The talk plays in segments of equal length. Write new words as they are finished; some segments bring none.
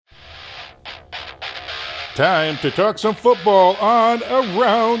Time to talk some football on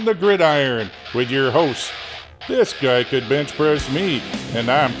Around the Gridiron with your host. This guy could bench press me,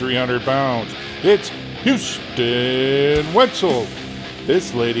 and I'm 300 pounds. It's Houston Wetzel.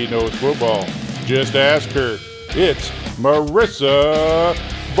 This lady knows football. Just ask her. It's Marissa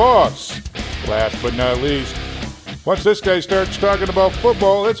Voss. Last but not least, once this guy starts talking about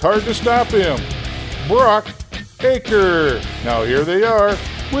football, it's hard to stop him. Brock Aker. Now here they are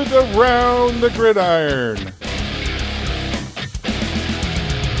with Around the Gridiron.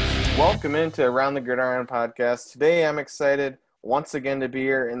 Welcome into Around the Gridiron podcast. Today I'm excited once again to be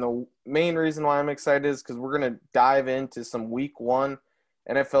here, and the main reason why I'm excited is because we're going to dive into some Week 1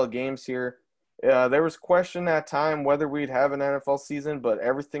 NFL games here. There was question at time whether we'd have an NFL season, but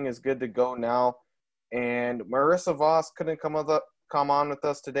everything is good to go now. And Marissa Voss couldn't come on with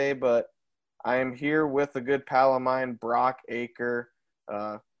us today, but I am here with a good pal of mine, Brock Aker.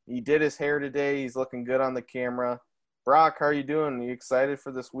 He did his hair today. He's looking good on the camera. Brock, how are you doing? Are you excited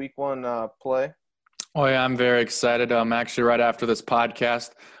for this Week 1 play? Oh, yeah, I'm very excited. Actually, right after this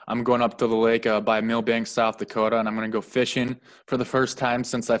podcast, I'm going up to the lake by Millbank, South Dakota, and I'm going to go fishing for the first time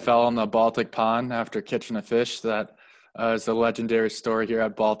since I fell in the Baltic Pond after catching a fish. That is a legendary story here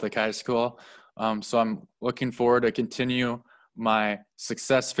at Baltic High School. So I'm looking forward to continue my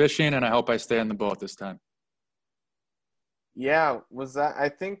success fishing, and I hope I stay on the boat this time. Yeah, was I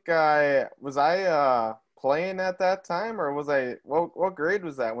playing at that time, or was I what grade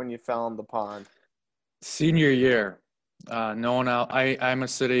was that when you fell in the pond? Senior year. No one else. I'm a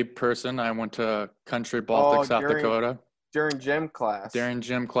city person. I went to Country Baltic, South Dakota. During gym class. During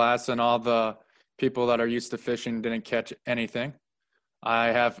gym class, and all the people that are used to fishing didn't catch anything. I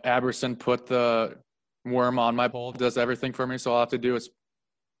have Aberson put the worm on my pole, does everything for me, so all I have to do is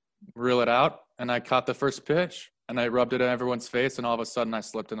reel it out, and I caught the first fish, and I rubbed it in everyone's face, and all of a sudden I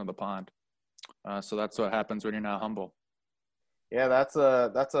slipped into the pond. So that's what happens when you're not humble. Yeah, that's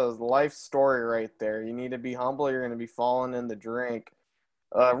a life story right there. You need to be humble. You're going to be falling in the drink.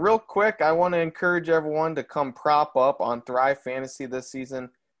 Real quick, I want to encourage everyone to come prop up on Thrive Fantasy this season.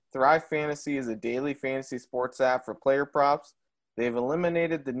 Thrive Fantasy is a daily fantasy sports app for player props. They've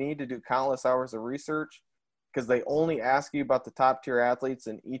eliminated the need to do countless hours of research because they only ask you about the top-tier athletes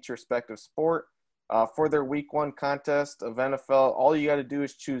in each respective sport. For their Week 1 contest of NFL, all you got to do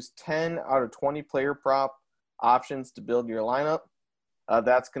is choose 10 out of 20 player prop options to build your lineup.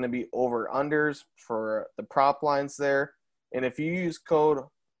 That's going to be over-unders for the prop lines there. And if you use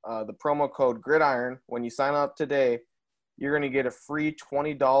the promo code GRIDIRON, when you sign up today, you're going to get a free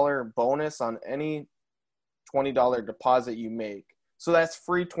 $20 bonus on any $20 deposit you make. So that's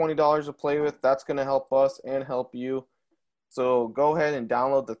free $20 to play with. That's going to help us and help you. So go ahead and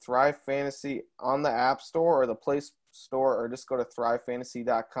download the Thrive Fantasy on the App Store or the Play Store, or just go to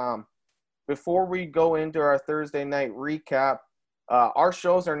thrivefantasy.com. Before we go into our Thursday night recap, our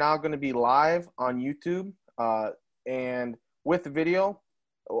shows are now going to be live on YouTube and with video.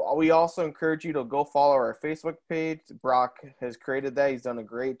 We also encourage you to go follow our Facebook page. Brock has created that. He's done a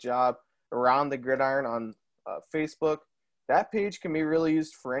great job. Around the Gridiron on Facebook. That page can be really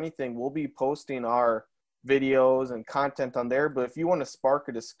used for anything. We'll be posting our videos and content on there, but if you want to spark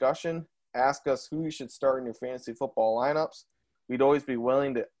a discussion, ask us who you should start in your fantasy football lineups. We'd always be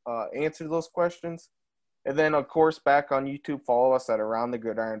willing to answer those questions. And then, of course, back on YouTube, follow us at Around the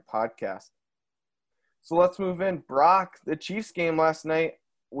Gridiron Podcast. So let's move in. Brock, the Chiefs game last night,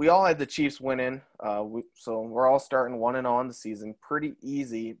 we all had the Chiefs winning. So we're all starting 1-0 on the season. Pretty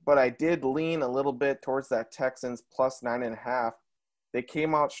easy. But I did lean a little bit towards that Texans plus 9.5. They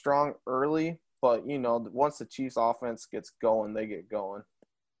came out strong early, but, once the Chiefs offense gets going, they get going.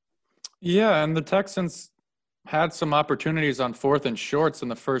 Yeah, and the Texans had some opportunities on 4th and shorts in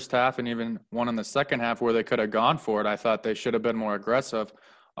the first half and even one in the second half where they could have gone for it. I thought they should have been more aggressive,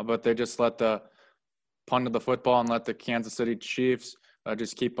 but they just let the punt of the football and let the Kansas City Chiefs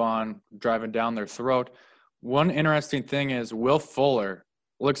just keep on driving down their throat. One interesting thing is Will Fuller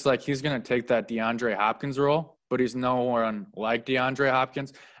looks like he's going to take that DeAndre Hopkins role, but he's no one like DeAndre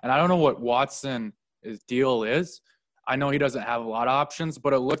Hopkins. And I don't know what Watson's deal is. I know he doesn't have a lot of options,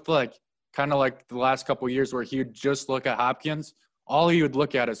 but it looked like kind of like the last couple of years where he would just look at Hopkins. All he would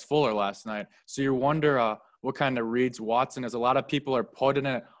look at is Fuller last night. So you wonder what kind of reads Watson is. A lot of people are putting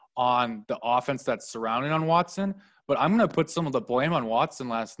it on the offense that's surrounding on Watson, but I'm going to put some of the blame on Watson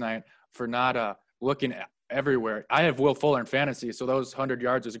last night for not looking everywhere. I have Will Fuller in fantasy, so those 100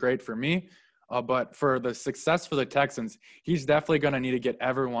 yards is great for me. But for the success for the Texans, he's definitely going to need to get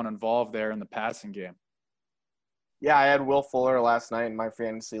everyone involved there in the passing game. Yeah, I had Will Fuller last night in my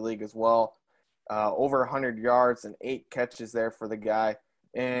fantasy league as well. Over 100 yards and 8 catches there for the guy.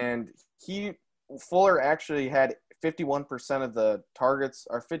 And he Fuller actually had 51% of the targets,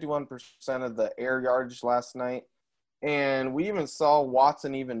 or 51% of the air yardage last night. And we even saw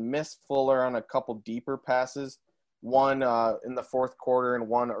Watson even miss Fuller on a couple deeper passes, one in the fourth quarter and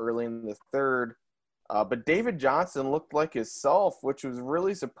one early in the third. But David Johnson looked like himself, which was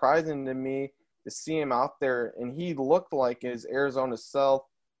really surprising to me to see him out there. And he looked like his Arizona self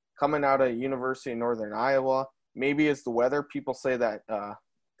coming out of University of Northern Iowa. Maybe it's the weather. People say that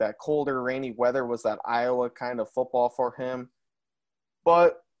that colder, rainy weather was that Iowa kind of football for him.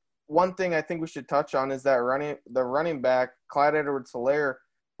 But one thing I think we should touch on is that the running back, Clyde Edwards-Helaire,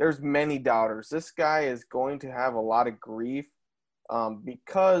 there's many doubters. This guy is going to have a lot of grief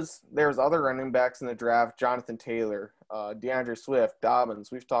because there's other running backs in the draft, Jonathan Taylor, DeAndre Swift,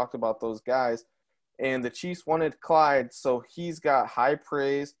 Dobbins. We've talked about those guys. And the Chiefs wanted Clyde, so he's got high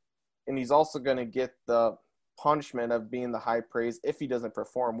praise, and he's also going to get the punishment of being the high praise if he doesn't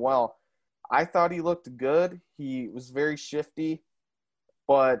perform well. I thought he looked good. He was very shifty,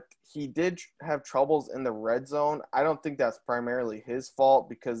 but he did have troubles in the red zone. I don't think that's primarily his fault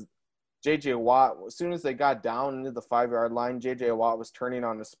because J.J. Watt, as soon as they got down into the 5-yard line, J.J. Watt was turning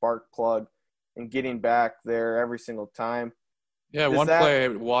on the spark plug and getting back there every single time. Yeah, play,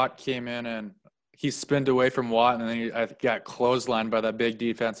 Watt came in and he spinned away from Watt, and then he got clotheslined by that big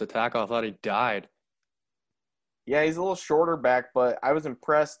defensive tackle. I thought he died. Yeah, he's a little shorter back, but I was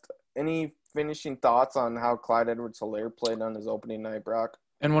impressed. Any finishing thoughts on how Clyde Edwards-Helaire played on his opening night, Brock?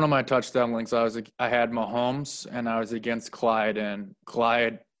 In one of my touchdown links, I had Mahomes, and I was against Clyde. And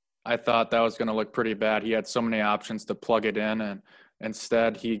Clyde, I thought that was going to look pretty bad. He had so many options to plug it in, and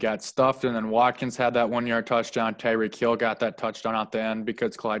instead he got stuffed. And then Watkins had that 1-yard touchdown. Tyreek Hill got that touchdown at the end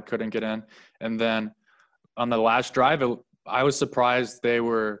because Clyde couldn't get in. And then on the last drive, I was surprised they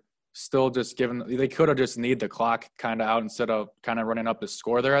were still just they could have just need the clock kind of out instead of kind of running up the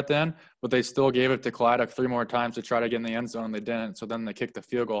score there at the end, but they still gave it to Clyde 3 more times to try to get in the end zone, and they didn't. So then they kicked the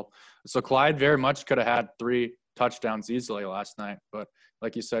field goal. So Clyde very much could have had 3 touchdowns easily last night, but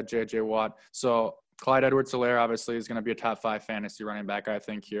like you said, J.J. Watt. So Clyde Edwards-Helaire obviously is going to be a top 5 fantasy running back, I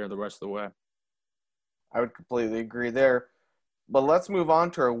think, here the rest of the way. I would completely agree there. But let's move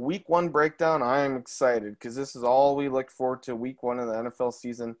on to our week 1 breakdown. I am excited because this is all we look forward to week 1 of the NFL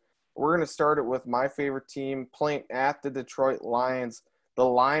season. We're going to start it with my favorite team playing at the Detroit Lions. The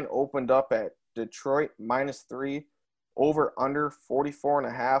line opened up at Detroit -3, over under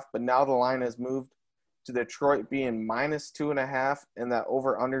 44.5, but now the line has moved to Detroit being -2.5, and that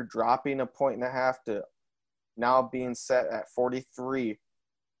over under dropping 1.5 to now being set at 43.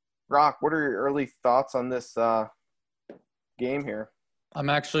 Brock, what are your early thoughts on this game here? I'm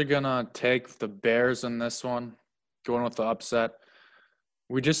actually going to take the Bears in this one, going with the upset.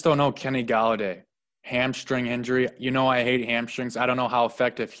 We just don't know Kenny Golladay. Hamstring injury. You know I hate hamstrings. I don't know how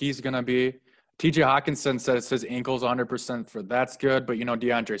effective he's going to be. TJ Hawkinson says his ankle's 100% for that's good, but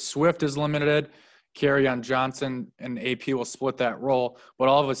DeAndre Swift is limited. Kerryon Johnson and AP will split that role. But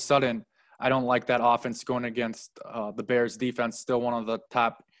all of a sudden, I don't like that offense going against the Bears defense, still one of the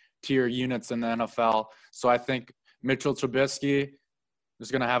top tier units in the NFL. So I think Mitchell Trubisky is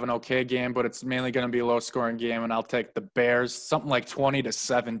going to have an okay game, but it's mainly going to be a low-scoring game, and I'll take the Bears, something like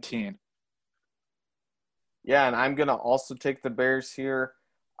 20-17. Yeah, and I'm going to also take the Bears here.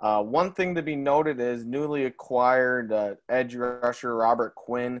 One thing to be noted is newly acquired edge rusher Robert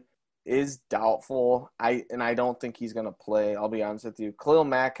Quinn is doubtful. I don't think he's going to play, I'll be honest with you. Khalil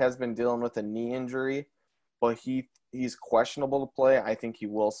Mack has been dealing with a knee injury, but he's questionable to play. I think he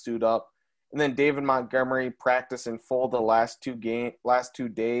will suit up. And then David Montgomery practiced in full the last 2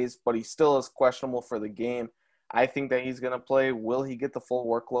 days, but he still is questionable for the game. I think that he's going to play. Will he get the full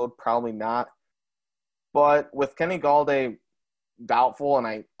workload? Probably not. But with Kenny Golladay doubtful, and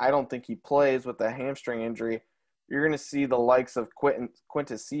I don't think he plays with the hamstring injury, you're going to see the likes of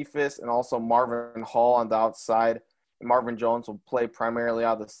Quintus Cephas and also Marvin Hall on the outside. And Marvin Jones will play primarily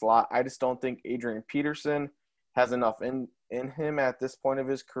out of the slot. I just don't think Adrian Peterson has enough in him at this point of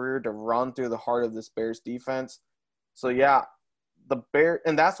his career to run through the heart of this Bears defense. So, yeah, the Bears –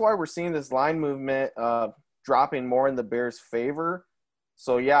 and that's why we're seeing this line movement dropping more in the Bears' favor.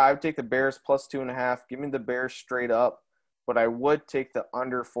 So, yeah, I would take the Bears plus 2.5. Give me the Bears straight up, but I would take the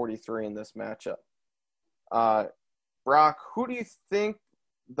under 43 in this matchup. Brock, who do you think,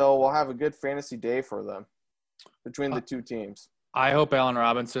 though, will have a good fantasy day for them between the two teams? I hope Allen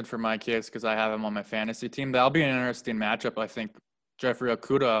Robinson for my case because I have him on my fantasy team. That'll be an interesting matchup. I think Jeffrey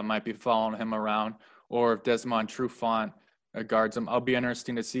Okudah might be following him around, or if Desmond Trufant guards him. I'll be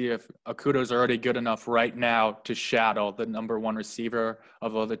interesting to see if Okuda's already good enough right now to shadow the number one receiver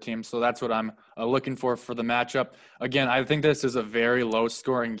of the other team. So that's what I'm looking for the matchup. Again, I think this is a very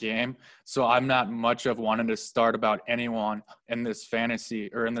low-scoring game, so I'm not much of wanting to start about anyone in this fantasy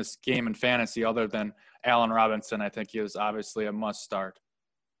or in this game in fantasy other than Allen Robinson. I think he is obviously a must-start.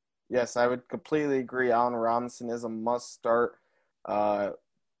 Yes, I would completely agree. Allen Robinson is a must-start.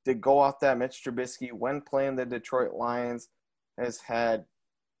 To go off that, Mitch Trubisky, when playing the Detroit Lions, has had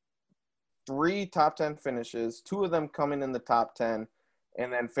 3 top 10 finishes, 2 of them coming in the top 10,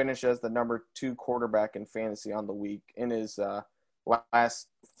 and then finish as the number 2 quarterback in fantasy on the week in his last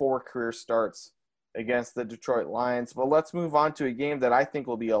 4 career starts against the Detroit Lions. But let's move on to a game that I think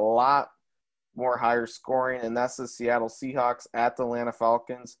will be a lot more higher scoring, and that's the Seattle Seahawks at the Atlanta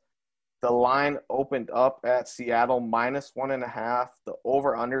Falcons. The line opened up at Seattle -1.5. The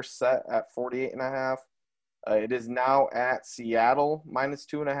over-under set at 48.5. It is now at Seattle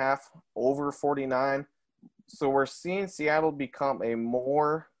 -2.5, over 49. So we're seeing Seattle become a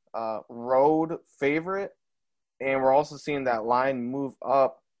more road favorite, and we're also seeing that line move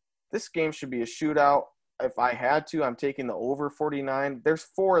up. This game should be a shootout. If I had to, I'm taking the over 49. There's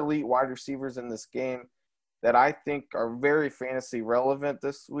 4 elite wide receivers in this game that I think are very fantasy relevant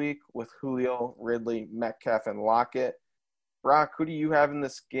this week with Julio, Ridley, Metcalf, and Lockett. Brock, who do you have in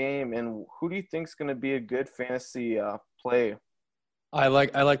this game, and who do you think is going to be a good fantasy play? I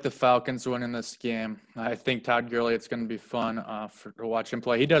like the Falcons winning this game. I think Todd Gurley, it's going to be fun to watch him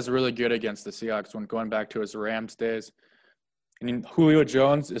play. He does really good against the Seahawks when going back to his Rams days. I mean, Julio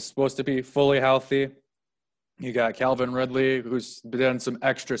Jones is supposed to be fully healthy. You got Calvin Ridley, who's done some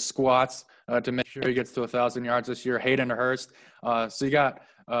extra squats to make sure he gets to 1,000 yards this year. Hayden Hurst. So you got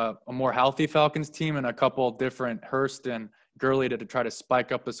a more healthy Falcons team and a couple different Hurst and Gurley to try to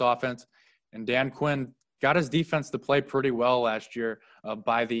spike up this offense. And Dan Quinn got his defense to play pretty well last year.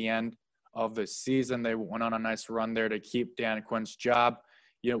 By the end of the season, they went on a nice run there to keep Dan Quinn's job.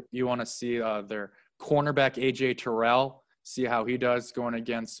 You want to see their cornerback, A.J. Terrell, see how he does going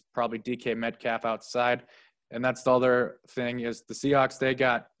against probably DK Metcalf outside. And that's the other thing is the Seahawks, they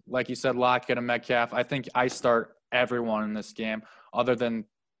got, like you said, Lockett and Metcalf. I think I start everyone in this game other than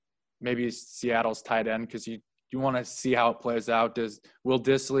maybe Seattle's tight end because you want to see how it plays out. Does Will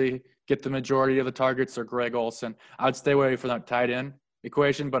Dissly get the majority of the targets or Greg Olsen? I would stay away from that tight end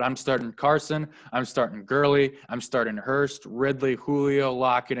equation, but I'm starting Carson. I'm starting Gurley. I'm starting Hurst, Ridley, Julio,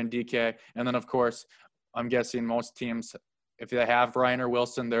 Lockett, and DK. And then, of course, I'm guessing most teams – if they have Ryan or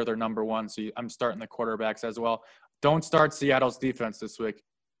Wilson, they're their number one. So I'm starting the quarterbacks as well. Don't start Seattle's defense this week.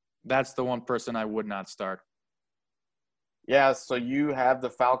 That's the one person I would not start. Yeah, so you have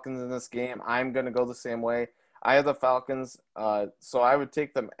the Falcons in this game. I'm going to go the same way. I have the Falcons, so I would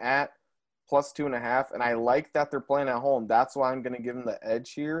take them at +2.5, and I like that they're playing at home. That's why I'm going to give them the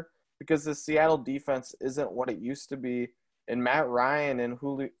edge here because the Seattle defense isn't what it used to be, and Matt Ryan and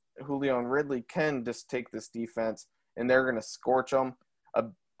Julio and Ridley can just take this defense and they're going to scorch them.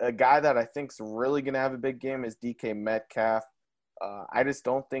 A guy that I think is really going to have a big game is DK Metcalf. I just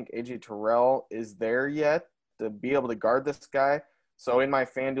don't think A.J. Terrell is there yet to be able to guard this guy. So in my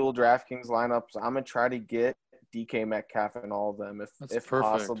FanDuel DraftKings lineups, I'm going to try to get DK Metcalf in all of them if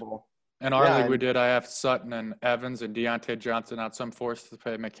possible. In our league we did, I have Sutton and Evans and Deontay Johnson out, so I'm forced to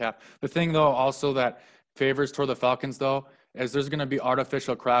play Metcalf. The thing, though, also that favors toward the Falcons, though, is there's going to be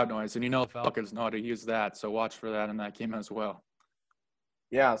artificial crowd noise, and the Falcons know how to use that, so watch for that in that game as well.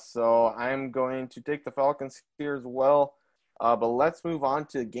 Yeah, so I'm going to take the Falcons here as well, but let's move on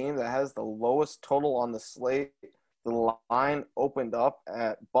to a game that has the lowest total on the slate. The line opened up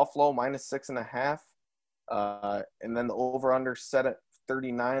at Buffalo -6.5, and then the over-under set at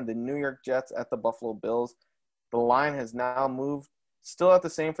 39. The New York Jets at the Buffalo Bills. The line has now moved, still at the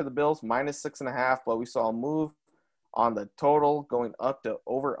same for the Bills, -6.5, but we saw a move on the total going up to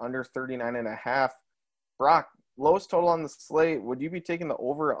over-under 39.5. Brock, lowest total on the slate. Would you be taking the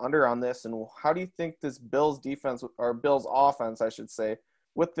over or under on this? And how do you think this Bills defense, or Bills offense, I should say,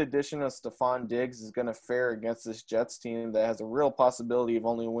 with the addition of Stephon Diggs is going to fare against this Jets team that has a real possibility of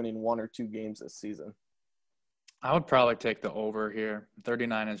only winning 1 or 2 games this season? I would probably take the over here.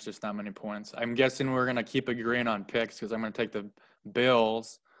 39 is just not many points. I'm guessing we're going to keep agreeing on picks because I'm going to take the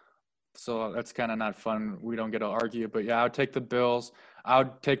Bills. So that's kind of not fun. We don't get to argue. But, yeah, I would take the Bills. I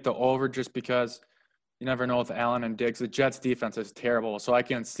would take the over just because you never know with Allen and Diggs. The Jets' defense is terrible. So I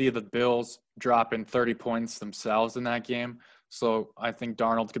can see the Bills dropping 30 points themselves in that game. So I think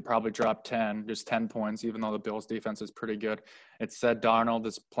Darnold could probably drop 10 points, even though the Bills' defense is pretty good. It said Darnold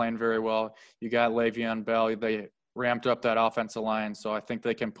is playing very well. You got Le'Veon Bell. They ramped up that offensive line. So I think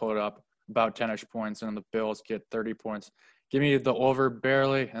they can put up about 10-ish points, and the Bills get 30 points. Give me the over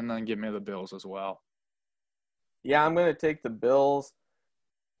barely, and then give me the Bills as well. Yeah, I'm going to take the Bills,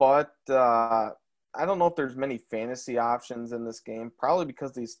 but I don't know if there's many fantasy options in this game, probably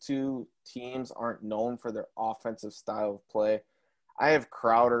because these two teams aren't known for their offensive style of play. I have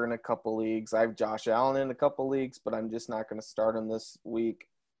Crowder in a couple leagues. I have Josh Allen in a couple leagues, but I'm just not going to start him this week.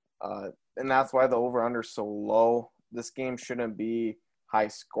 And that's why the over-under is so low. This game shouldn't be high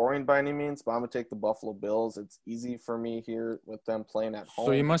scoring by any means, but I'm going to take the Buffalo Bills. It's easy for me here with them playing at home.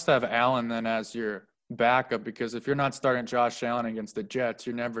 So you must have Allen then as your backup, because if you're not starting Josh Allen against the Jets,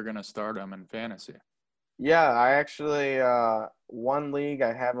 you're never going to start him in fantasy. Yeah, I actually one league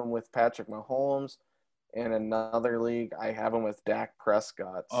I have him with Patrick Mahomes. In another league, I have him with Dak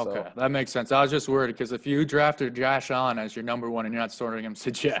Prescott. Okay, that makes sense. I was just worried because if you drafted Josh Allen as your number one and you're not starting him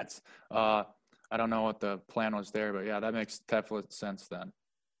to Jets, I don't know what the plan was there, but yeah, that makes definite sense then.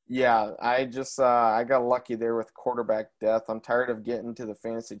 Yeah, I just I got lucky there with quarterback death. I'm tired of getting to the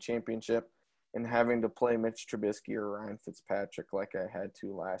fantasy championship and having to play Mitch Trubisky or Ryan Fitzpatrick like I had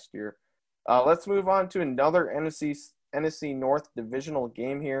to last year. Let's move on to another NFC North divisional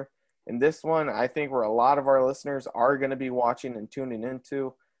game here. And this one, I think where a lot of our listeners are going to be watching and tuning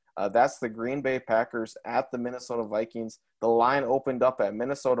into. That's the Green Bay Packers at the Minnesota Vikings. The line opened up at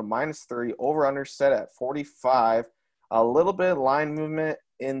Minnesota -3, over-under set at 45. A little bit of line movement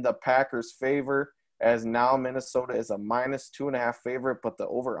in the Packers' favor, as now Minnesota is a -2.5 favorite, but the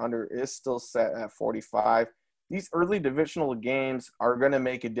over-under is still set at 45. These early divisional games are going to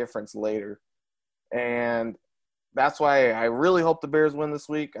make a difference later. And that's why I really hope the Bears win this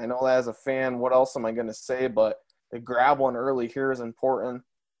week. I know that as a fan, what else am I going to say? But to grab one early here is important.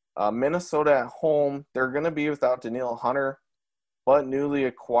 Minnesota at home, they're going to be without Danielle Hunter, but newly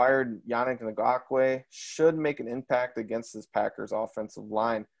acquired Yannick Ngakoue should make an impact against this Packers offensive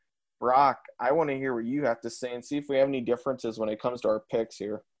line. Brock, I want to hear what you have to say and see if we have any differences when it comes to our picks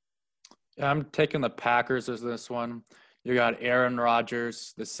here. Yeah, I'm taking the Packers as this one. You got Aaron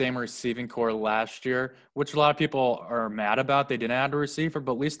Rodgers, the same receiving core last year, which a lot of people are mad about. They didn't have a receiver,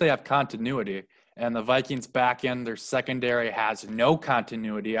 but at least they have continuity. And the Vikings back end, their secondary has no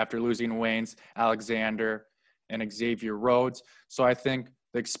continuity after losing Waynes, Alexander, and Xavier Rhodes. So I think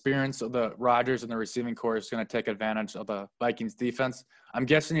the experience of the Rodgers and the receiving core is going to take advantage of the Vikings defense. I'm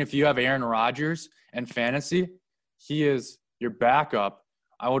guessing if you have Aaron Rodgers in fantasy, he is your backup.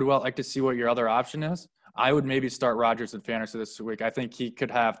 I would like to see what your other option is. I would maybe start Rodgers in fantasy this week. I think he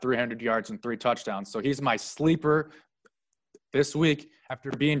could have 300 yards and 3 touchdowns. So he's my sleeper this week after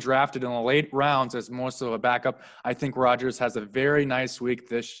being drafted in the late rounds as most of a backup. I think Rodgers has a very nice week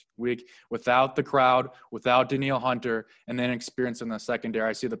this week without the crowd, without Danielle Hunter, and then experience in the secondary.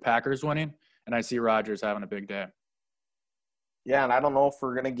 I see the Packers winning, and I see Rodgers having a big day. Yeah, and I don't know if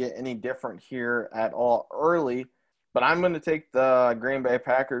we're going to get any different here at all early, but I'm going to take the Green Bay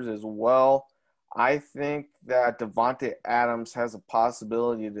Packers as well. I think that Davante Adams has a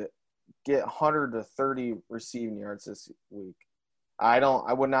possibility to get 100 to 30 receiving yards this week. I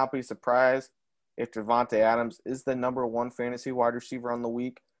would not be surprised if Davante Adams is the number one fantasy wide receiver on the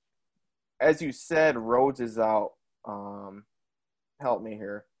week. As you said, Rhodes is out. Help me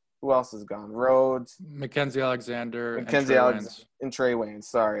here. Who else is gone? Rhodes, Mackenzie Alexander, and Trae Waynes.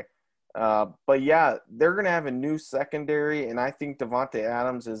 Sorry. But yeah, they're going to have a new secondary, and I think Davante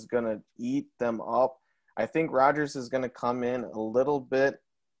Adams is going to eat them up. I think Rodgers is going to come in a little bit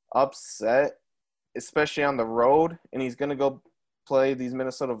upset, especially on the road, and he's going to go play these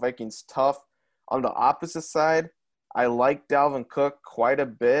Minnesota Vikings tough. On the opposite side, I like Dalvin Cook quite a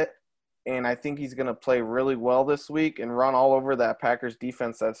bit, and I think he's going to play really well this week and run all over that Packers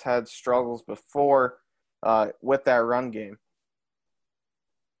defense that's had struggles before with that run game.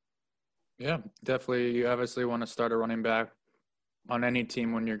 Yeah, definitely. You obviously want to start a running back on any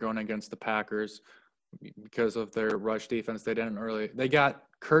team when you're going against the Packers because of their rush defense. They got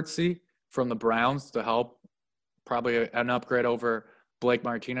Kurtzy from the Browns to help, probably an upgrade over Blake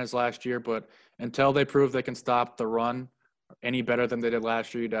Martinez last year. But until they prove they can stop the run any better than they did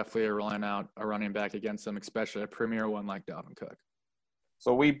last year, you definitely are rolling out a running back against them, especially a premier one like Dalvin Cook.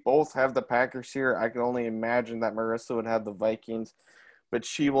 So we both have the Packers here. I can only imagine that Marissa would have the Vikings, but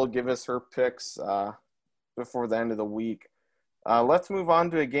she will give us her picks before the end of the week. Let's move on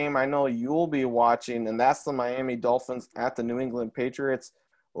to a game I know you'll be watching, and that's the Miami Dolphins at the New England Patriots.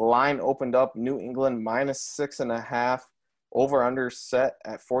 Line opened up New England -6.5, over-under set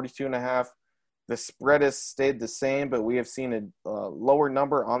at 42.5. The spread has stayed the same, but we have seen a lower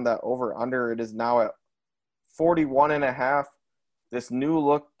number on that over-under. It is now at 41.5. This new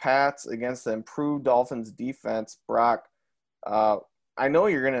look Pats against the improved Dolphins defense, Brock. I know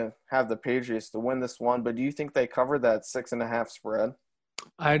you're going to have the Patriots to win this one, but do you think they cover that 6.5 spread?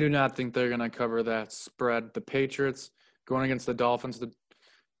 I do not think they're going to cover that spread. The Patriots going against the Dolphins,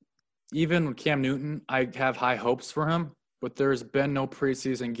 even with Cam Newton, I have high hopes for him, but there's been no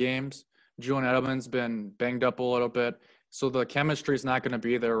preseason games. Julian Edelman's been banged up a little bit, so the chemistry is not going to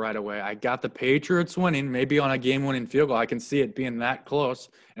be there right away. I got the Patriots winning, maybe on a game-winning field goal. I can see it being that close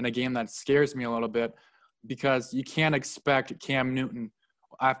in a game that scares me a little bit because you can't expect Cam Newton,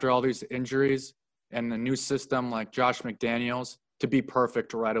 after all these injuries and the new system like Josh McDaniels, to be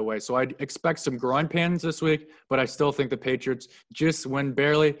perfect right away. So I'd expect some growing pains this week, but I still think the Patriots just win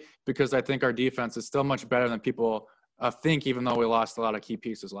barely because I think our defense is still much better than people think, even though we lost a lot of key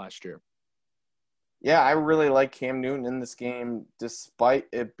pieces last year. Yeah, I really like Cam Newton in this game, despite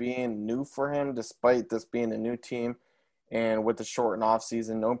it being new for him, despite this being a new team, and with the shortened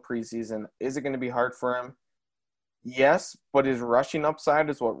offseason, no preseason. Is it going to be hard for him? Yes, but his rushing upside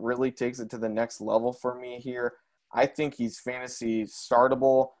is what really takes it to the next level for me here. I think he's fantasy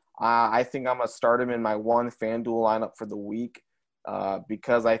startable. I think I'm going to start him in my one FanDuel lineup for the week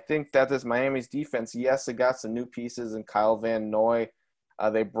because I think that this Miami's defense, yes, it got some new pieces in Kyle Van Noy.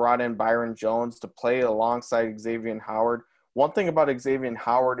 They brought in Byron Jones to play alongside Xavier Howard. One thing about Xavier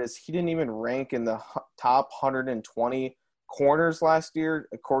Howard is he didn't even rank in the top 120 corners last year,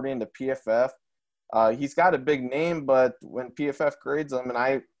 according to PFF. He's got a big name, but when PFF grades him,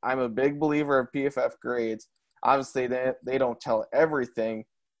 and I'm a big believer of PFF grades, obviously they don't tell everything,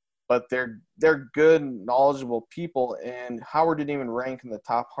 but they're good, knowledgeable people, and Howard didn't even rank in the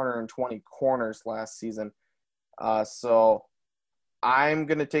top 120 corners last season. So I'm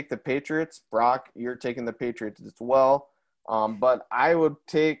going to take the Patriots. Brock, you're taking the Patriots as well. But I would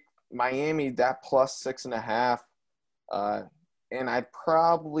take Miami, that plus 6.5, and I'd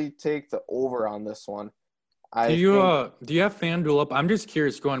probably take the over on this one. Do you have FanDuel up? I'm just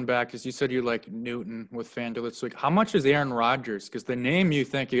curious going back because you said you like Newton with FanDuel this week. How much is Aaron Rodgers? Because the name you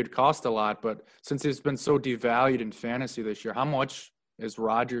think it'd cost a lot, but since he's been so devalued in fantasy this year, how much is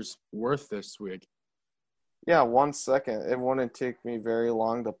Rodgers worth this week? Yeah, 1 second. It wouldn't take me very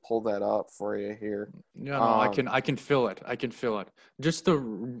long to pull that up for you here. Yeah, no, I can feel it. I can feel it. Just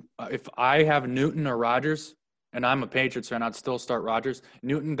if I have Newton or Rodgers, and I'm a Patriots fan, I'd still start Rodgers.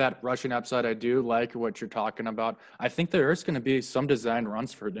 Newton, that rushing upside, I do like what you're talking about. I think there is going to be some designed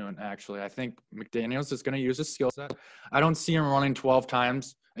runs for Newton, actually. I think McDaniels is going to use his skill set. I don't see him running 12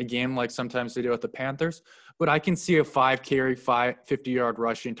 times a game like sometimes they do with the Panthers, but I can see a 5-carry, 50-yard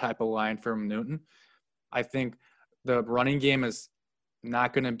rushing type of line from Newton. I think the running game is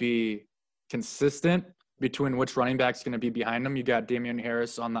not going to be consistent between which running back's going to be behind him. You got Damian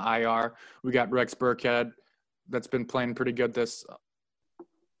Harris on the IR. We got Rex Burkhead that's been playing pretty good this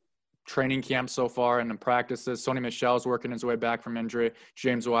training camp so far and in practices. Sony Michel's working his way back from injury.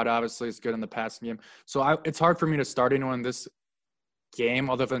 James White obviously is good in the passing game. So it's hard for me to start anyone in this game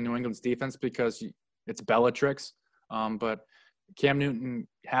other than New England's defense because it's Bellatrix. But Cam Newton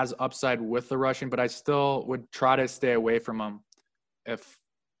has upside with the rushing, but I still would try to stay away from him if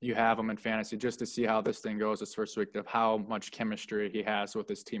you have him in fantasy just to see how this thing goes this first week of how much chemistry he has with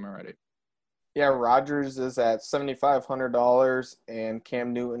his team already. Yeah, Rodgers is at $7,500 and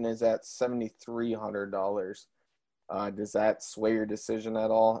Cam Newton is at $7,300. Does that sway your decision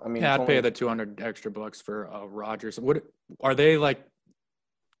at all? I mean, yeah, I'd pay the $200 extra bucks for Rodgers. What are they like?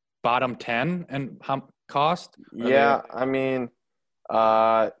 Bottom 10 and how cost? Yeah, I mean,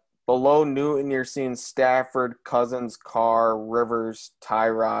 below Newton, you're seeing Stafford, Cousins, Carr, Rivers,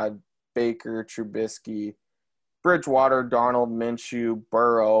 Tyrod, Baker, Trubisky, Bridgewater, Darnold, Minshew,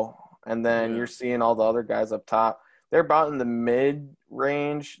 Burrow. And then you're seeing all the other guys up top. They're about in the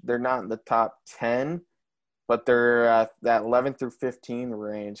mid-range. They're not in the top 10, but they're at that 11 through 15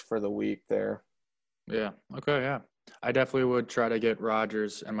 range for the week there. Yeah. Okay, yeah. I definitely would try to get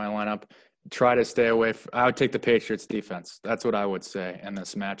Rodgers in my lineup. Try to stay away. I would take the Patriots defense. That's what I would say in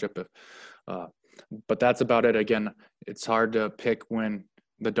this matchup. But that's about it. Again, it's hard to pick when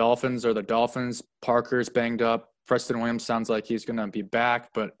the Dolphins are the Dolphins. Parker's banged up. Preston Williams sounds like he's going to be back,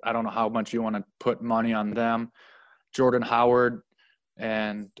 but I don't know how much you want to put money on them. Jordan Howard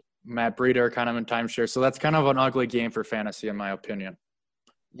and Matt Breida are kind of in timeshare. So that's kind of an ugly game for fantasy, in my opinion.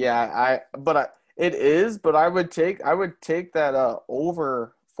 Yeah, it is, but I would take that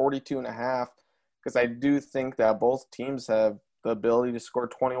over 42.5 because I do think that both teams have the ability to score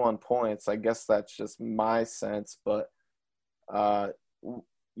 21 points. I guess that's just my sense, but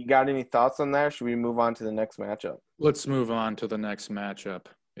you got any thoughts on that? Should we move on to the next matchup? Let's move on to the next matchup.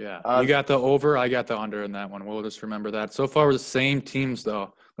 Yeah. You got the over, I got the under in that one. We'll just remember that. So far, we're the same teams,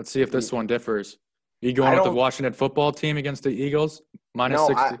 though. Let's see if this one differs. You going with the Washington football team against the Eagles? Minus No,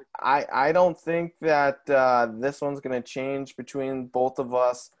 60. I don't think that this one's going to change between both of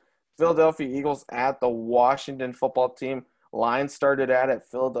us. Philadelphia Eagles at the Washington football team. Line started at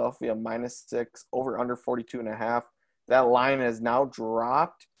Philadelphia -6, over under 42.5. That line has now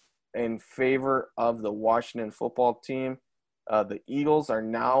dropped in favor of the Washington football team. The Eagles are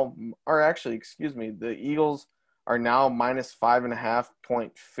now, or actually, excuse me, the Eagles are now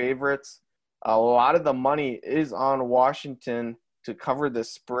 -5.5-point favorites. A lot of the money is on Washington to cover the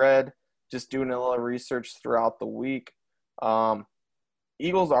spread. Just doing a little research throughout the week.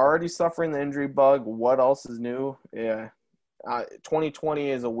 Eagles are already suffering the injury bug. What else is new? Yeah.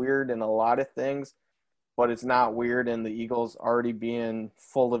 2020 is a weird in a lot of things, but it's not weird in the Eagles already being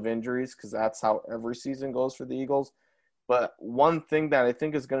full of injuries, because that's how every season goes for the Eagles. But one thing that I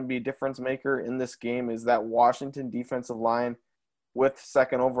think is going to be a difference maker in this game is that Washington defensive line with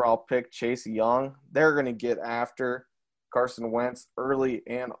second overall pick Chase Young. They're going to get after Carson Wentz early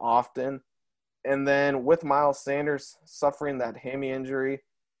and often. And then with Miles Sanders suffering that hammy injury,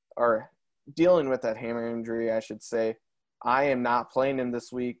 or dealing with that hammy injury, I should say, I am not playing him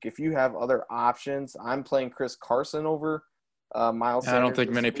this week. If you have other options, I'm playing Chris Carson over Miles Sanders. I don't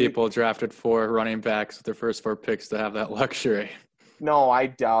think many people drafted 4 running backs with their first 4 picks to have that luxury. No, I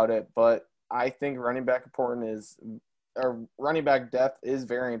doubt it. But I think running back depth is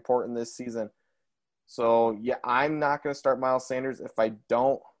very important this season. So, yeah, I'm not going to start Miles Sanders if I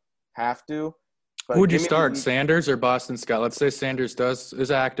don't have to. Who would you start, Sanders or Boston Scott? Let's say Sanders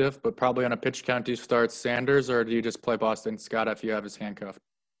is active, but probably on a pitch count. Do you start Sanders, or do you just play Boston Scott if you have his handcuffed?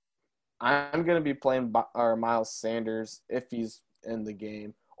 I'm going to be playing Miles Sanders if he's in the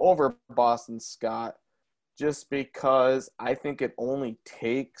game over Boston Scott, just because I think it only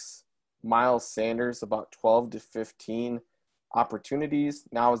takes Miles Sanders about 12 to 15 opportunities.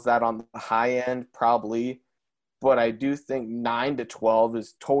 Now, is that on the high end? Probably. But I do think 9 to 12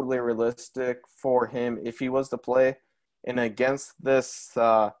 is totally realistic for him if he was to play. And against this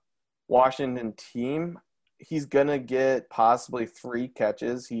Washington team, he's going to get possibly 3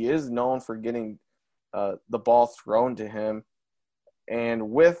 catches. He is known for getting the ball thrown to him.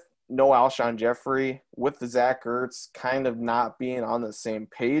 And with no Alshon Jeffrey, with the Zach Ertz kind of not being on the same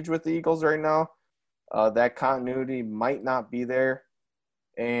page with the Eagles right now, that continuity might not be there.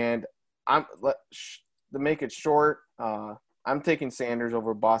 And to make it short, I'm taking Sanders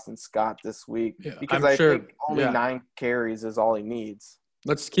over Boston Scott this week because I think only 9 carries is all he needs.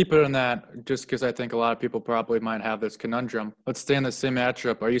 Let's keep it in that, just because I think a lot of people probably might have this conundrum. Let's stay in the same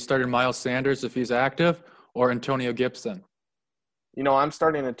matchup. Are you starting Miles Sanders if he's active, or Antonio Gibson? I'm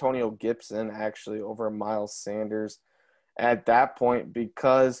starting Antonio Gibson actually over Miles Sanders at that point,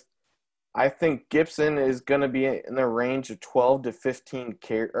 because I think Gibson is going to be in the range of 12 to 15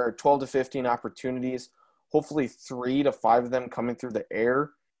 opportunities. Hopefully 3 to 5 of them coming through the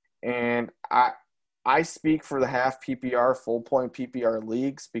air. And I speak for the half PPR, full point PPR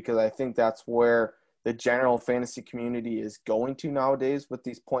leagues, because I think that's where the general fantasy community is going to nowadays with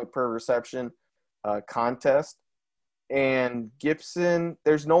these point per reception contests. And Gibson,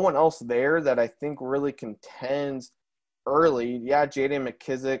 there's no one else there that I think really contends early. Yeah, J.D.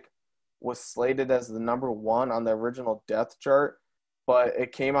 McKissic was slated as the number 1 on the original depth chart, but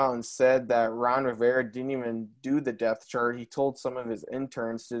it came out and said that Ron Rivera didn't even do the depth chart. He told some of his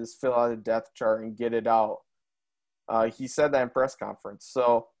interns to just fill out a depth chart and get it out. He said that in press conference.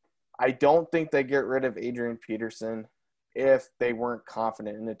 So I don't think they get rid of Adrian Peterson if they weren't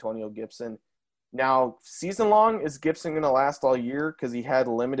confident in Antonio Gibson. Now, season long, is Gibson going to last all year because he had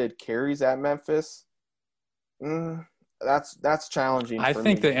limited carries at Memphis? That's challenging. I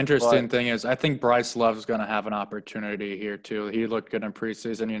think the interesting thing is I think Bryce Love is going to have an opportunity here too. He looked good in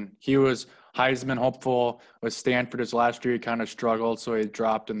preseason. I mean, he was Heisman hopeful with Stanford his last year. He kind of struggled, so he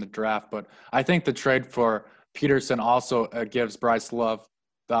dropped in the draft. But I think the trade for Peterson also gives Bryce Love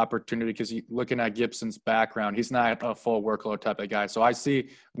the opportunity, because looking at Gibson's background, he's not a full workload type of guy. So I see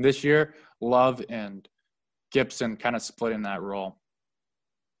this year Love and Gibson kind of splitting that role.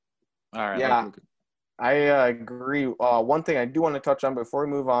 All right. Yeah. I agree. One thing I do want to touch on before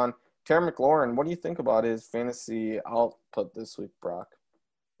we move on, Terry McLaurin, what do you think about his fantasy output this week, Brock?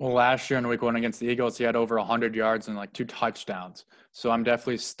 Well, last year in week 1 against the Eagles, he had over 100 yards and 2 touchdowns. So I'm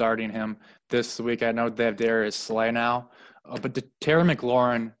definitely starting him this week. I know they have Darius Slay now, but Terry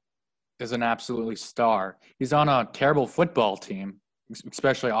McLaurin is an absolutely star. He's on a terrible football team,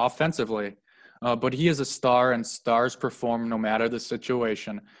 especially offensively. But he is a star, and stars perform no matter the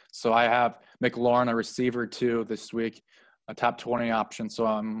situation. So I have McLaurin, a receiver, too, this week, a top 20 option. So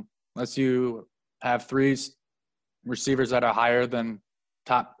unless you have 3 receivers that are higher than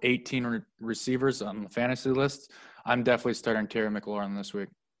top 18 receivers on the fantasy list, I'm definitely starting Terry McLaurin this week.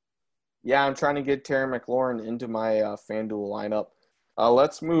 Yeah, I'm trying to get Terry McLaurin into my FanDuel lineup.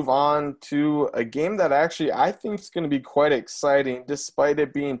 Let's move on to a game that actually I think is going to be quite exciting, despite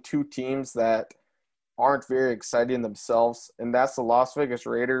it being two teams that aren't very exciting themselves, and that's the Las Vegas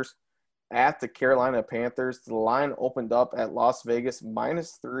Raiders at the Carolina Panthers. The line opened up at Las Vegas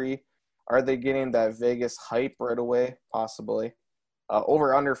 -3. Are they getting that Vegas hype right away? Possibly.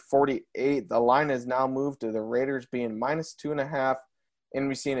 Over under 48. The line has now moved to the Raiders being -2.5, and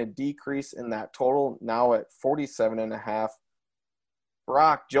we've seen a decrease in that total now at 47.5.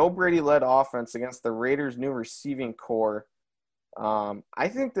 Brock, Joe Brady-led offense against the Raiders' new receiving core. I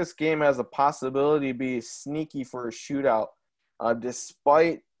think this game has a possibility to be sneaky for a shootout,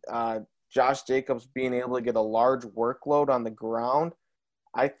 despite Josh Jacobs being able to get a large workload on the ground.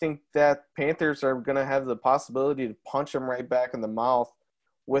 I think that Panthers are going to have the possibility to punch him right back in the mouth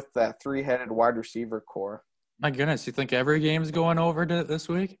with that three-headed wide receiver core. My goodness, you think every game's going over this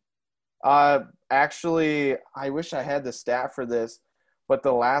week? Actually, I wish I had the stat for this, but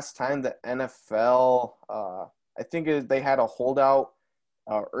the last time the NFL, I think they had a holdout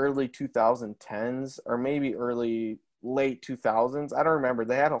early 2010s or maybe late 2000s. I don't remember.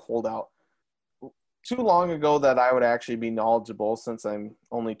 They had a holdout too long ago that I would actually be knowledgeable, since I'm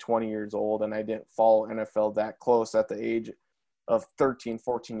only 20 years old and I didn't follow NFL that close at the age of 13,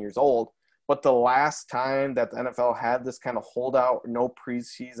 14 years old. But the last time that the NFL had this kind of holdout, no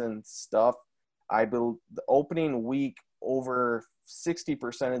preseason stuff, I believe the opening week, over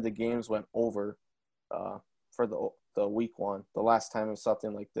 60% of the games went over for the week one, the last time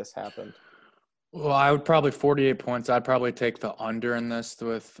something like this happened. Well, I would probably 48 points. I'd probably take the under in this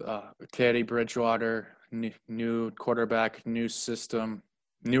with Teddy Bridgewater, new quarterback, new system,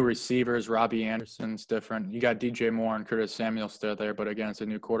 new receivers. Robbie Anderson's different. You got DJ Moore and Curtis Samuel still there, but again, it's a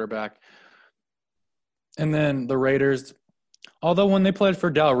new quarterback. And then the Raiders, although when they played for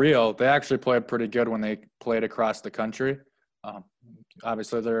Del Rio, they actually played pretty good when they played across the country.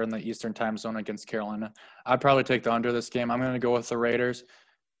 Obviously, they're in the Eastern time zone against Carolina. I'd probably take the under this game. I'm going to go with the Raiders.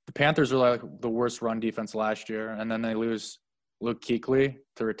 The Panthers were like the worst run defense last year, and then they lose Luke Kuechly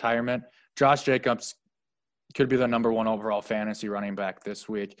to retirement. Josh Jacobs could be the number one overall fantasy running back this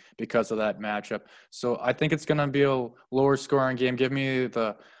week because of that matchup. So I think it's going to be a lower scoring game. Give me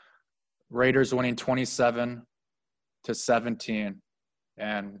the Raiders winning 27-17,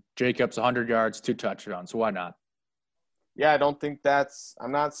 and Jacobs 100 yards, 2 touchdowns. Why not? Yeah, I don't think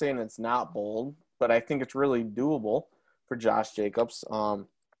I'm not saying it's not bold, but I think it's really doable for Josh Jacobs.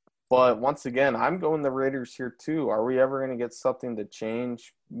 But once again, I'm going the Raiders here too. Are we ever going to get something to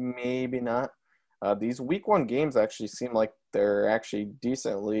change? Maybe not. These week one games actually seem like they're actually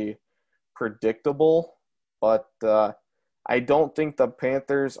decently predictable, but I don't think the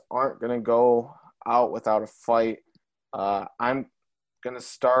Panthers aren't going to go out without a fight. I'm going to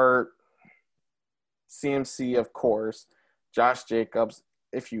start CMC, of course, Josh Jacobs.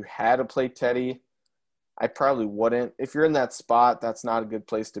 If you had to play Teddy, I probably wouldn't. If you're in that spot, that's not a good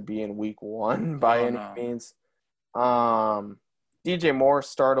place to be in week one by any means. DJ Moore,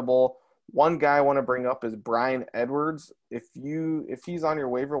 startable. One guy I want to bring up is Bryan Edwards. If he's on your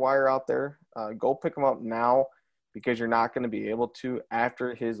waiver wire out there, go pick him up now, because you're not going to be able to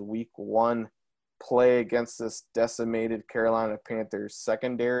after his week one play against this decimated Carolina Panthers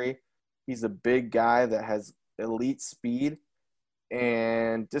secondary. He's a big guy that has elite speed,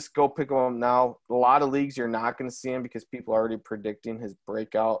 and just go pick him up now. A lot of leagues you're not going to see him because people are already predicting his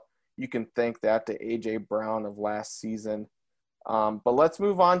breakout. You can thank that to A.J. Brown of last season. But let's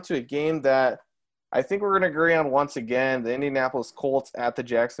move on to a game that I think we're going to agree on once again, the Indianapolis Colts at the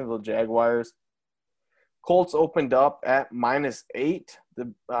Jacksonville Jaguars. Colts opened up at -8,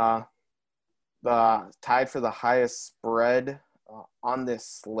 the tied for the highest spread on this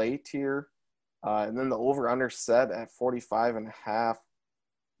slate here. And then the over-under set at 45.5.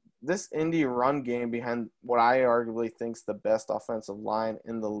 This Indy run game behind what I arguably think is the best offensive line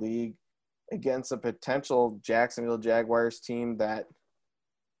in the league against a potential Jacksonville Jaguars team that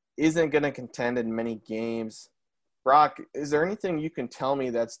isn't going to contend in many games. Brock, is there anything you can tell me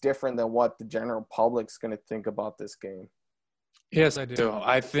that's different than what the general public's going to think about this game? Yes, I do.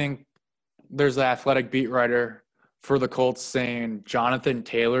 I think there's an athletic beat writer for the Colts saying Jonathan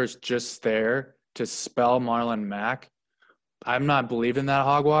Taylor's just there to spell Marlon Mack. I'm not believing that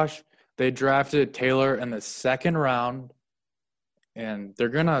hogwash. They drafted Taylor in the second round, and they're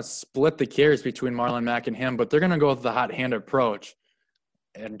going to split the carries between Marlon Mack and him, but they're going to go with the hot hand approach.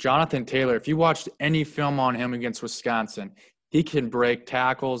 And Jonathan Taylor, if you watched any film on him against Wisconsin, he can break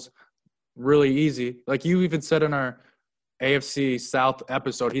tackles really easy. Like you even said in our AFC South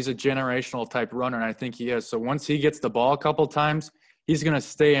episode, he's a generational type runner, and I think he is. So once he gets the ball a couple times, he's going to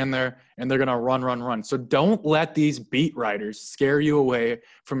stay in there, and they're going to run. So don't let these beat writers scare you away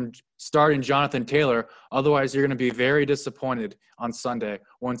from starting Jonathan Taylor. Otherwise, you're going to be very disappointed on Sunday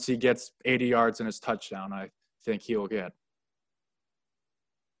once he gets 80 yards in his touchdown. I think he will get.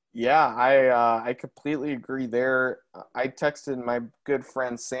 Yeah, I completely agree there. I texted my good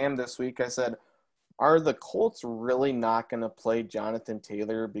friend Sam this week. I said, are the Colts really not going to play Jonathan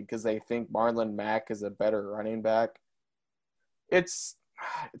Taylor because they think Marlon Mack is a better running back? It's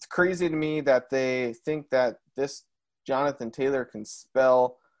crazy to me that they think that this Jonathan Taylor can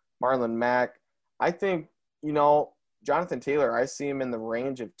spell Marlon Mack. I think, Jonathan Taylor, I see him in the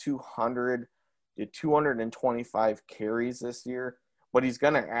range of 200 to 225 carries this year, but he's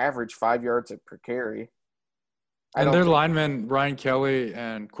going to average 5 yards per carry. And their linemen, Ryan Kelly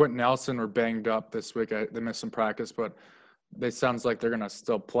and Quentin Nelson, were banged up this week. They missed some practice, but they sounds like they're going to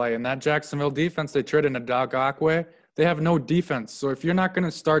still play. And that Jacksonville defense, they traded Ngakoue. They have no defense. So if you're not going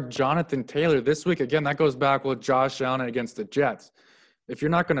to start Jonathan Taylor this week, again, that goes back with Josh Allen against the Jets. If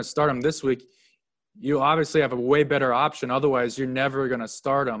you're not going to start him this week, you obviously have a way better option. Otherwise, you're never going to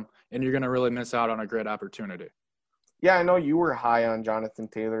start him, and you're going to really miss out on a great opportunity. Yeah, I know you were high on Jonathan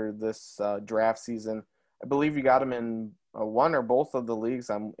Taylor this draft season. I believe you got him in one or both of the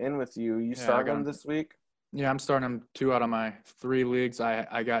leagues I'm in with you. You started him this week? Yeah, I'm starting him 2 out of my 3 leagues.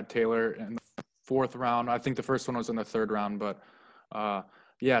 I got Taylor in the 4th round. I think the first one was in the 3rd round. But,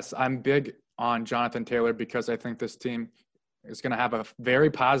 yes, I'm big on Jonathan Taylor because I think this team is going to have a very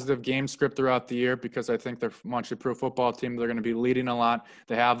positive game script throughout the year because I think they're a much improved football team. They're going to be leading a lot.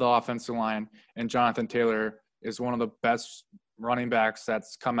 They have the offensive line, and Jonathan Taylor is one of the best running backs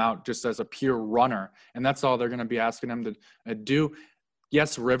that's come out just as a pure runner. And that's all they're going to be asking him to do.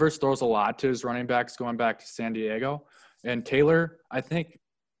 Yes, Rivers throws a lot to his running backs going back to San Diego. And Taylor, I think,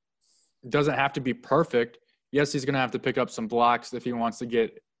 doesn't have to be perfect. Yes, he's going to have to pick up some blocks if he wants to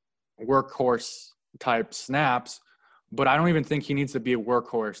get workhorse-type snaps. But I don't even think he needs to be a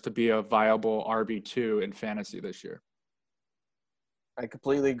workhorse to be a viable RB2 in fantasy this year. I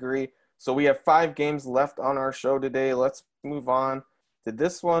completely agree. So we have 5 games left on our show today. Let's move on to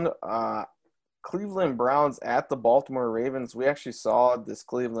this one. Cleveland Browns at the Baltimore Ravens. We actually saw this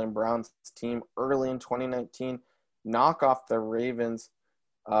Cleveland Browns team early in 2019 knock off the Ravens.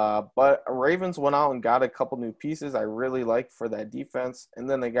 But Ravens went out and got a couple new pieces I really like for that defense. And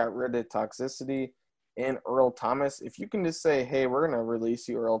then they got rid of toxicity and Earl Thomas. If you can just say, hey, we're going to release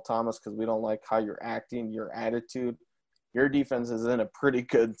you, Earl Thomas, because we don't like how you're acting, your attitude, your defense is in a pretty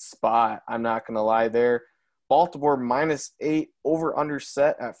good spot. I'm not going to lie there. Baltimore -8, over under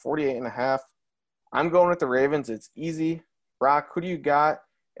set at 48.5. I'm going with the Ravens. It's easy. Brock, who do you got?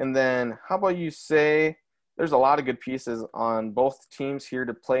 And then how about you say there's a lot of good pieces on both teams here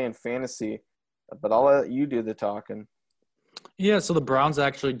to play in fantasy, but I'll let you do the talking. Yeah, so the Browns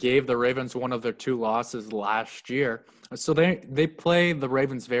actually gave the Ravens one of their 2 losses last year. So they play the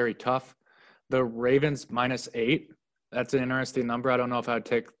Ravens very tough. The Ravens -8. That's an interesting number. I don't know if I'd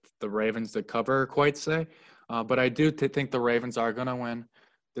take the Ravens to cover quite say, but I do think the Ravens are going to win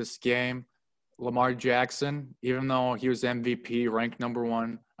this game. Lamar Jackson, even though he was MVP, ranked number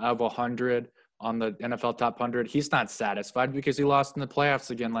 1 out of 100 on the NFL Top 100, he's not satisfied because he lost in the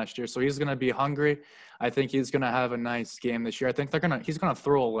playoffs again last year. So he's going to be hungry. I think he's going to have a nice game this year. I think he's going to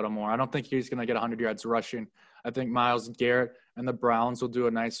throw a little more. I don't think he's going to get 100 yards rushing. I think Myles Garrett and the Browns will do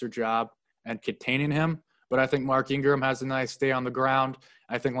a nicer job at containing him. But I think Mark Ingram has a nice day on the ground.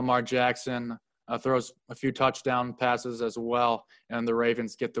 I think Lamar Jackson throws a few touchdown passes as well, and the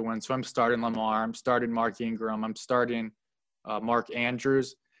Ravens get the win. So I'm starting Lamar. I'm starting Mark Ingram. I'm starting Mark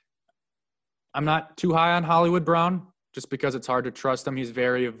Andrews. I'm not too high on Hollywood Brown just because it's hard to trust him. He's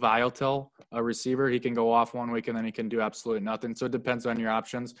very volatile, a receiver. He can go off one week and then he can do absolutely nothing. So it depends on your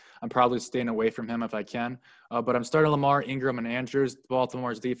options. I'm probably staying away from him if I can. But I'm starting Lamar, Ingram, and Andrews,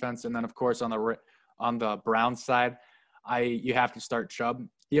 Baltimore's defense. And then, of course, on the Browns side, you have to start Chubb.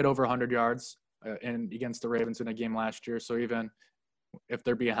 He had over 100 yards against the Ravens in a game last year. So even if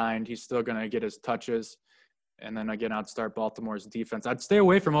they're behind, he's still going to get his touches. And then, again, I'd start Baltimore's defense. I'd stay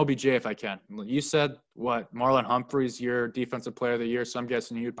away from OBJ if I can. You said, Marlon Humphrey's your defensive player of the year, so I'm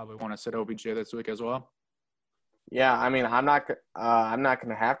guessing you'd probably want to sit OBJ this week as well. Yeah, I mean, I'm not going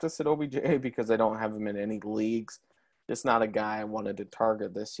to have to sit OBJ because I don't have him in any leagues. Just not a guy I wanted to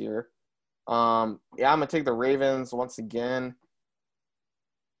target this year. I'm going to take the Ravens once again.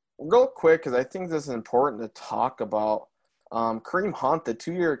 Real quick, because I think this is important to talk about. Kareem Hunt, the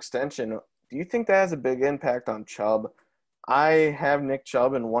 2-year extension, do you think that has a big impact on Chubb? I have Nick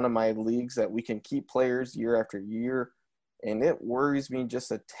Chubb in one of my leagues that we can keep players year after year. and it worries me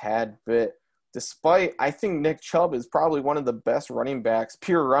just a tad bit. Despite, I think Nick Chubb is probably one of the best running backs,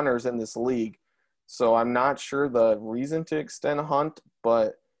 pure runners in this league. So I'm not sure the reason to extend Hunt,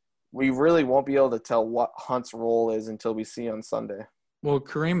 but we really won't be able to tell what Hunt's role is until we see on Sunday. Well,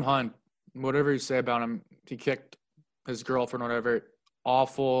 Kareem Hunt, whatever you say about him, he kicked his girlfriend, whatever.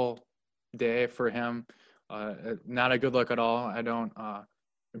 Awful day for him. Not a good look at all. I don't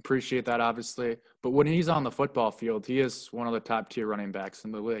appreciate that, obviously. But when he's on the football field, he is one of the top tier running backs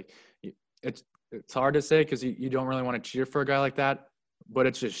in the league. It's hard to say because you don't really want to cheer for a guy like that, but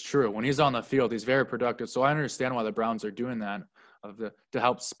it's just true. When he's on the field, he's very productive. So I understand why the Browns are doing that to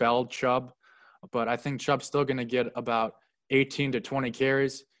help spell Chubb. But I think Chubb's still going to get about 18 to 20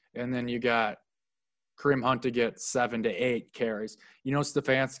 carries, and then you got Kareem Hunt to get 7 to 8 carries. You know,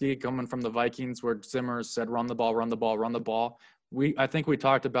 Stefanski coming from the Vikings, where Zimmer said, run the ball, run the ball, run the ball. I think we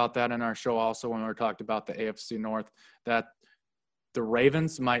talked about that in our show also when we talked about the AFC North, that the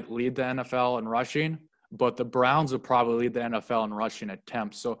Ravens might lead the NFL in rushing, but the Browns would probably lead the NFL in rushing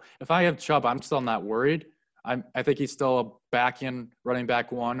attempts. So if I have Chubb, I'm still not worried. I think he's still a back-end running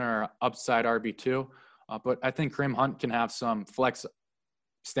back 1 or upside RB2. But I think Kareem Hunt can have some flex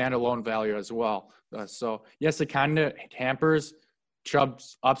standalone value as well. So, yes, it kind of hampers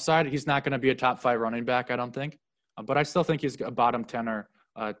Chubb's upside. He's not going to be a top 5 running back, I don't think. But I still think he's a bottom 10 or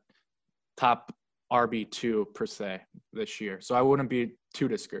top RB2 per se this year. So I wouldn't be too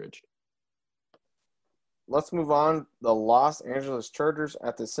discouraged. Let's move on. The Los Angeles Chargers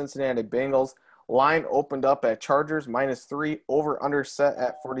at the Cincinnati Bengals. Line opened up at Chargers -3, over under set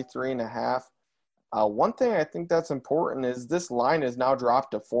at 43.5. One thing I think that's important is this line is now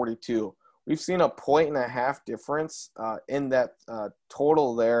dropped to 42. We've seen a 1.5 difference in that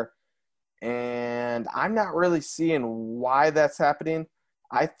total there, and I'm not really seeing why that's happening.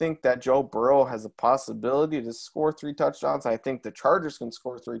 I think that Joe Burrow has a possibility to score 3 touchdowns. I think the Chargers can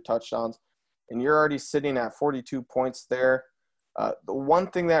score 3 touchdowns, and you're already sitting at 42 points there. The one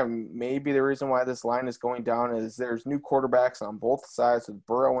thing that may be the reason why this line is going down is there's new quarterbacks on both sides with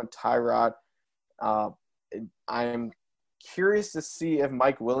Burrow and Tyrod. I'm curious to see if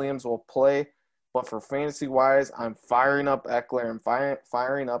Mike Williams will play, but for fantasy-wise, I'm firing up Eckler and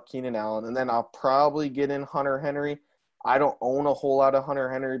firing up Keenan Allen, and then I'll probably get in Hunter Henry. I don't own a whole lot of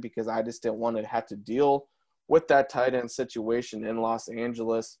Hunter Henry because I just didn't want to have to deal with that tight end situation in Los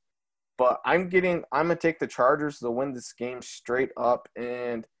Angeles. But I'm going to take the Chargers to win this game straight up,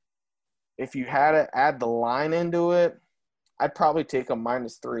 and if you had to add the line into it, I'd probably take a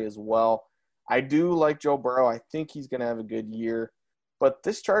 -3 as well. I do like Joe Burrow. I think he's going to have a good year. But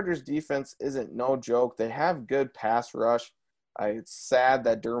this Chargers defense isn't no joke. They have good pass rush. It's sad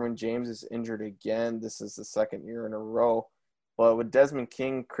that Derwin James is injured again. This is the second year in a row. But with Desmond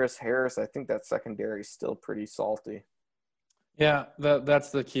King, Chris Harris, I think that secondary is still pretty salty. Yeah,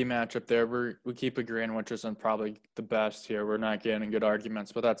 that's the key matchup there. We keep agreeing which isn't probably the best here. We're not getting good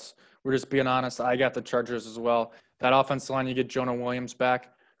arguments, but we're just being honest. I got the Chargers as well. That offensive line, you get Jonah Williams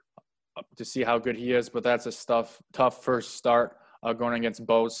back to see how good he is, but that's a tough first start going against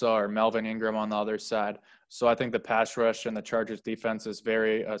Bosa or Melvin Ingram on the other side. So I think the pass rush and the Chargers defense is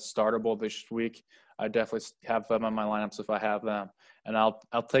very startable this week. I definitely have them in my lineups if I have them, and I'll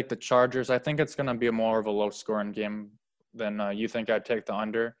take the Chargers. I think it's going to be more of a low-scoring game than you think. I'd take the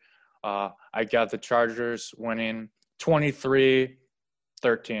under. I got the Chargers winning 23-13.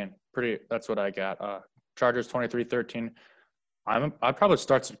 That's what I got. Chargers 23-13. I'd probably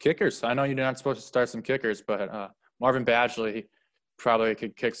start some kickers. I know you're not supposed to start some kickers, but Marvin Badgley probably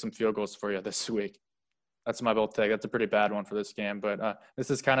could kick some field goals for you this week. That's my bold take. That's a pretty bad one for this game, but this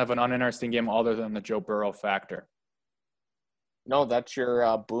is kind of an uninteresting game other than the Joe Burrow factor. No, that's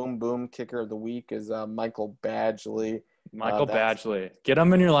your boom kicker of the week is Michael Badgley. Michael Badgley. Get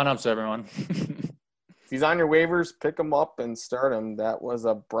him in your lineups, everyone. If he's on your waivers, pick him up and start him. That was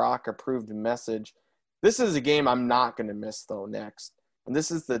a Brock-approved message. This is a game I'm not going to miss, though, next. And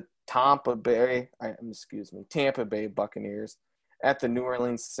this is the Tampa Bay Buccaneers at the New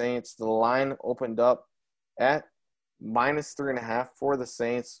Orleans Saints. The line opened up at -3.5 for the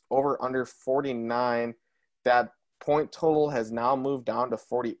Saints, over under 49. That point total has now moved down to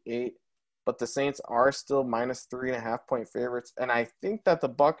 48, but the Saints are still -3.5 point favorites. And I think that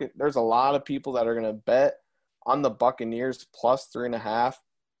there's a lot of people that are going to bet on the Buccaneers +3.5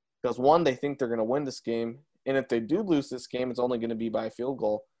 because, one, they think they're going to win this game. And if they do lose this game, it's only going to be by a field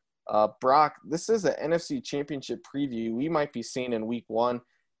goal. Brock, this is an NFC Championship preview we might be seeing in week 1.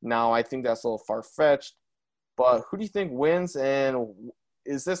 Now, I think that's a little far-fetched. But who do you think wins, and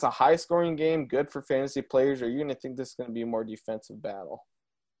is this a high-scoring game, good for fantasy players, or are you going to think this is going to be a more defensive battle?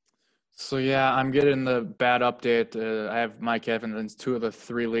 So yeah, I'm getting the bad update. I have Mike Evans in 2 of the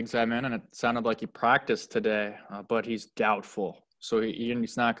 3 leagues I'm in, and it sounded like he practiced today, but he's doubtful. So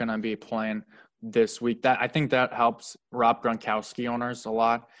he's not going to be playing this week. I think that helps Rob Gronkowski owners a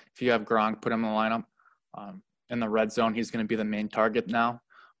lot. If you have Gronk, put him in the lineup. In the red zone, he's going to be the main target now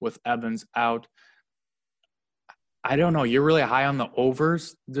with Evans out. I don't know. You're really high on the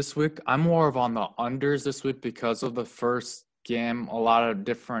overs this week. I'm more of on the unders this week because of the first game. A lot of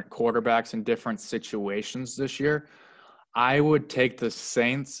different quarterbacks in different situations this year. I would take the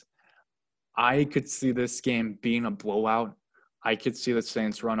Saints. I could see this game being a blowout. I could see the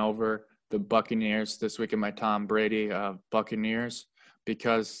Saints run over the Buccaneers this week in my Tom Brady Buccaneers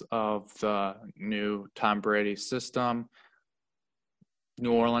because of the new Tom Brady system.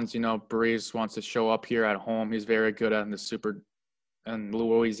 New Orleans, Breeze wants to show up here at home. He's very good at in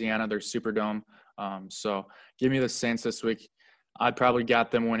Louisiana, their Superdome. So give me the Saints this week. I'd probably got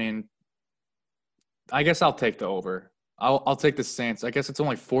them winning. I guess I'll take the over. I'll take the Saints. I guess it's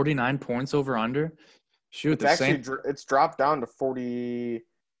only 49 points over under. Shoot, It's dropped down to 40.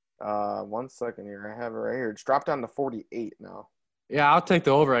 1 second here. I have it right here. It's dropped down to 48 now. Yeah, I'll take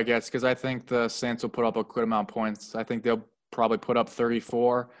the over, I guess, because I think the Saints will put up a good amount of points. I think they'll probably put up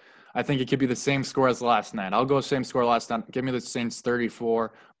 34. I think it could be the same score as last night. I'll go same score last night. Give me the Saints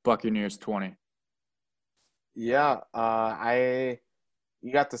 34, Buccaneers 20. Yeah,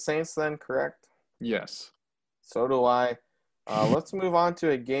 you got the Saints then, correct? Yes. So do I. Let's move on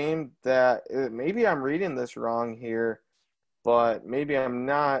to a game that maybe I'm reading this wrong here, but maybe I'm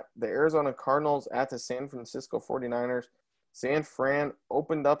not. The Arizona Cardinals at the San Francisco 49ers. San Fran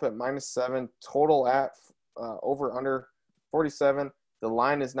opened up at -7, total at over under 47. The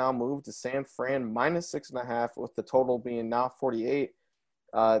line is now moved to San Fran -6.5, with the total being now 48.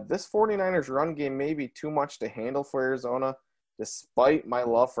 This 49ers run game may be too much to handle for Arizona, despite my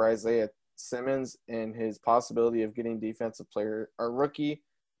love for Isaiah Simmons and his possibility of getting rookie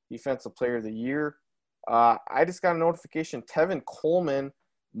defensive player of the year. I just got a notification Tevin Coleman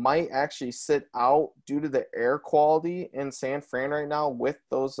might actually sit out due to the air quality in San Fran right now with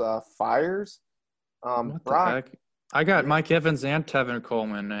those fires. What Brock, the heck? I got Mike Evans and Tevin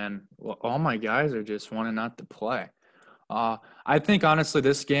Coleman, and all my guys are just wanting not to play. I think, honestly,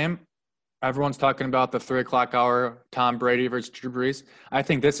 this game, everyone's talking about the 3 o'clock hour, Tom Brady versus Drew Brees. I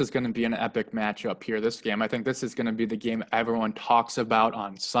think this is going to be an epic matchup here, this game. I think this is going to be the game everyone talks about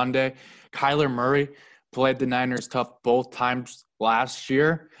on Sunday. Kyler Murray played the Niners tough both times last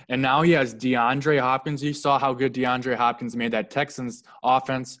year, and now he has DeAndre Hopkins. You saw how good DeAndre Hopkins made that Texans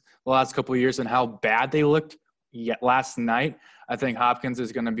offense the last couple of years and how bad they looked last night. I think Hopkins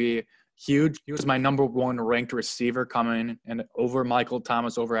is going to be huge. He was my number 1 ranked receiver coming in over Michael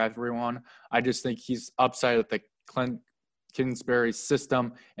Thomas, over everyone. I just think he's upside of the Clint Kingsbury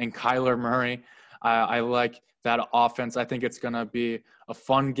system and Kyler Murray. I like that offense. I think it's going to be a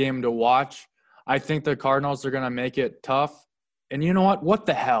fun game to watch. I think the Cardinals are going to make it tough. And you know what? What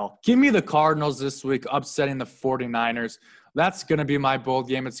the hell? Give me the Cardinals this week upsetting the 49ers. That's going to be my bold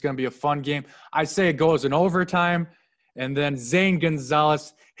game. It's going to be a fun game. I say it goes in overtime, and then Zane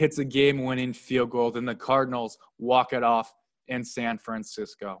Gonzalez hits a game-winning field goal, and the Cardinals walk it off in San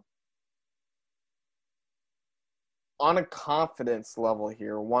Francisco. On a confidence level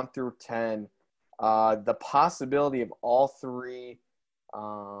here, 1 through 10, the possibility of all three,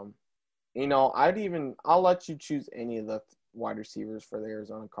 I'll let you choose any of the wide receivers for the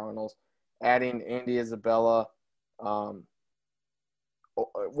Arizona Cardinals. Adding Andy Isabella,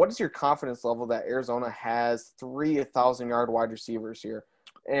 what is your confidence level that Arizona has 3 1,000-yard wide receivers here?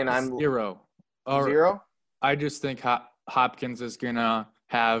 And I'm 0. 0? I just think Hopkins is going to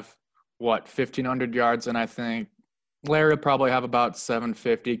have, 1,500 yards, and I think Larry will probably have about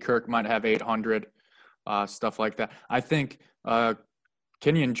 750. Kirk might have 800, stuff like that. I think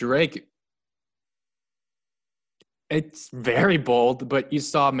Kenyon Drake, it's very bold, but you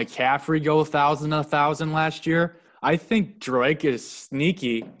saw McCaffrey go 1,000 last year. I think Drake is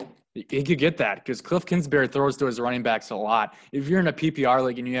sneaky. He could get that because Cliff Kingsbury throws to his running backs a lot. If you're in a PPR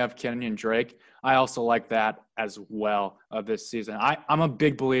league and you have Kenyon Drake, I also like that as well this season. I'm a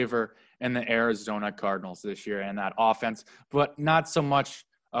big believer in the Arizona Cardinals this year and that offense, but not so much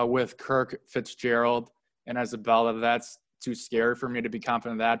with Kirk, Fitzgerald, and Isabella. That's too scary for me to be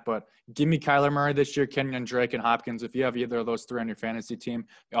confident of that. But give me Kyler Murray this year, Kenyon Drake, and Hopkins. If you have either of those 3 on your fantasy team,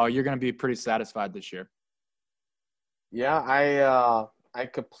 you're going to be pretty satisfied this year. Yeah, I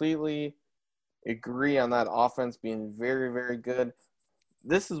completely agree on that offense being very, very good.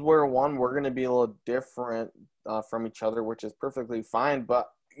 This is where, we're going to be a little different from each other, which is perfectly fine. But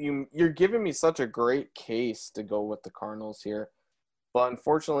you're giving me such a great case to go with the Cardinals here. But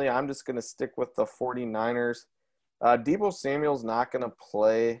unfortunately, I'm just going to stick with the 49ers. Deebo Samuel's not going to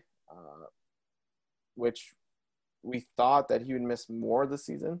play, which we thought that he would miss more of the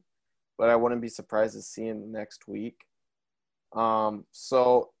season, but I wouldn't be surprised to see him next week.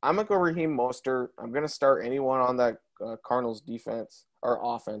 So I'm going to go Raheem Mostert. I'm going to start anyone on that Cardinals defense or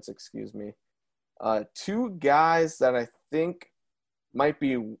offense, excuse me. Two guys that I think might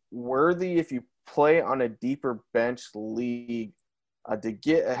be worthy if you play on a deeper bench league to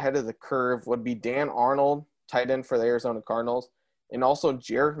get ahead of the curve would be Dan Arnold, tight end for the Arizona Cardinals, and also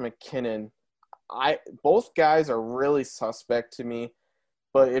Jerick McKinnon. Both guys are really suspect to me,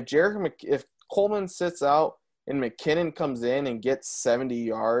 but if Coleman sits out and McKinnon comes in and gets 70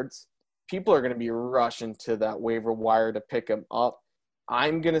 yards, people are going to be rushing to that waiver wire to pick him up.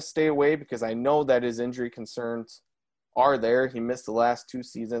 I'm going to stay away because I know that his injury concerns are there. He missed the last 2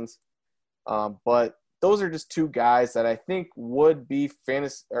 seasons. But those are just two guys that I think would be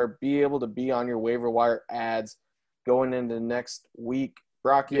fantasy or be able to be on your waiver wire ads going into next week.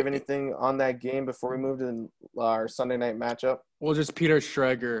 Brock, you have anything on that game before we move to our Sunday night matchup? Well, just Peter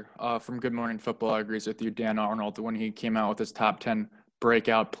Schrager from Good Morning Football agrees with you, Dan Arnold, when he came out with his top 10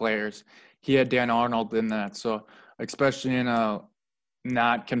 breakout players. He had Dan Arnold in that. So especially in a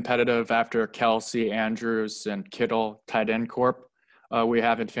not competitive after Kelsey, Andrews, and Kittle tight end corp we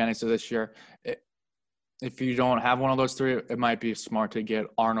have in fantasy this year. If you don't have one of those three, it might be smart to get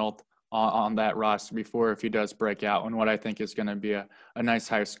Arnold on that roster before if he does break out in what I think is going to be a nice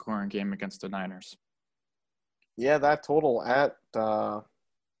high-scoring game against the Niners. Yeah, that total at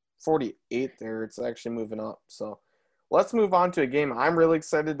 48 there, it's actually moving up. So let's move on to a game I'm really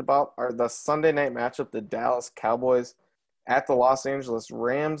excited about, the Sunday night matchup, the Dallas Cowboys at the Los Angeles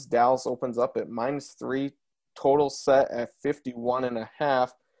Rams. Dallas opens up at -3, total set at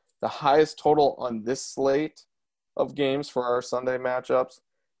 51.5, the highest total on this slate of games for our Sunday matchups.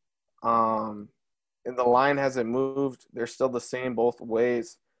 And the line hasn't moved. They're still the same both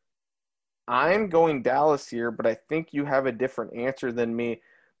ways. I'm going Dallas here, but I think you have a different answer than me.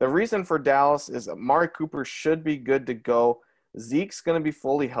 The reason for Dallas is Amari Cooper should be good to go. Zeke's going to be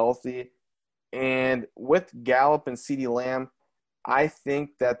fully healthy. And with Gallup and CeeDee Lamb, I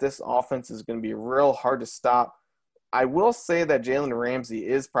think that this offense is going to be real hard to stop. I will say that Jalen Ramsey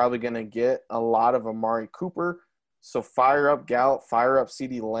is probably going to get a lot of Amari Cooper. So fire up Gallup, fire up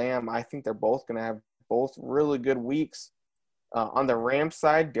CeeDee Lamb. I think they're both going to have both really good weeks. On the Rams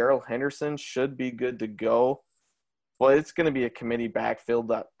side, Darrell Henderson should be good to go. But it's going to be a committee backfield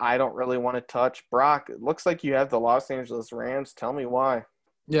that I don't really want to touch. Brock, it looks like you have the Los Angeles Rams. Tell me why.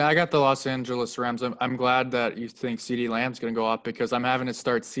 Yeah, I got the Los Angeles Rams. I'm glad that you think CeeDee Lamb's going to go up because I'm having to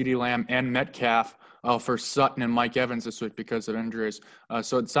start CeeDee Lamb and Metcalf for Sutton and Mike Evans this week because of injuries.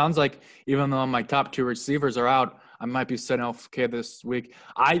 So it sounds like even though my top 2 receivers are out, I might be setting off okay this week.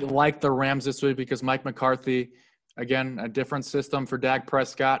 I like the Rams this week because Mike McCarthy, again, a different system for Dak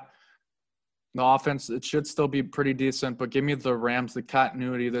Prescott. The offense, it should still be pretty decent, but give me the Rams, the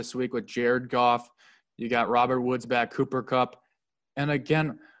continuity this week with Jared Goff. You got Robert Woods back, Cooper Kupp. And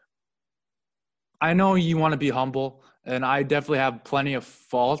again, I know you want to be humble, and I definitely have plenty of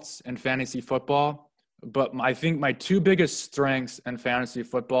faults in fantasy football, but I think my 2 biggest strengths in fantasy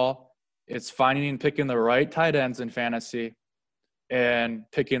football is finding and picking the right tight ends in fantasy and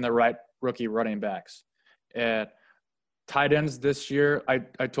picking the right rookie running backs. And tight ends this year,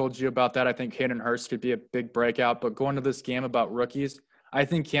 I told you about that. I think Hayden Hurst could be a big breakout, but going to this game about rookies, I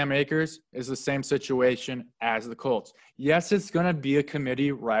think Cam Akers is the same situation as the Colts. Yes, it's going to be a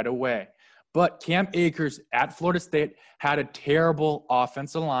committee right away, but Cam Akers at Florida State had a terrible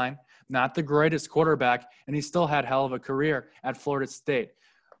offensive line, not the greatest quarterback, and he still had hell of a career at Florida State.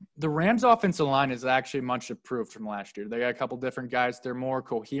 The Rams' offensive line is actually much improved from last year. They got a couple different guys. They're more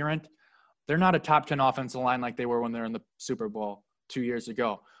coherent. They're not a top 10 offensive line like they were when they were in the Super Bowl 2 years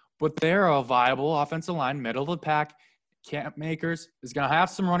ago, but they're a viable offensive line, middle of the pack. Cam Akers is going to have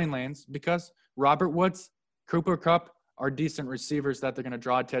some running lanes because Robert Woods, Cooper Kupp are decent receivers that they're going to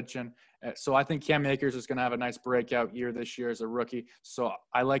draw attention. So I think Cam Akers is going to have a nice breakout year this year as a rookie. So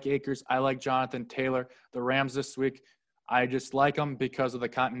I like Akers. I like Jonathan Taylor. The Rams this week, I just like them because of the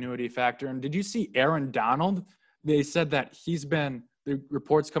continuity factor. And did you see Aaron Donald? They said that the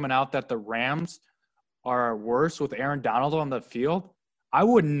reports coming out that the Rams are worse with Aaron Donald on the field. I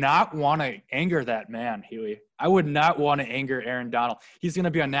would not want to anger that man, Huey. I would not want to anger Aaron Donald. He's going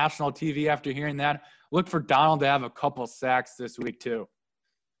to be on national TV after hearing that. Look for Donald to have a couple sacks this week too.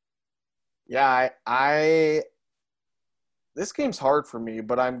 Yeah, this game's hard for me,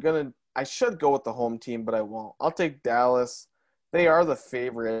 but I should go with the home team, but I won't. I'll take Dallas. They are the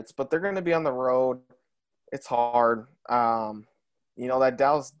favorites, but they're going to be on the road. It's hard. That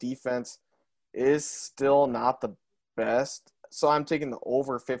Dallas defense is still not the best. So I'm taking the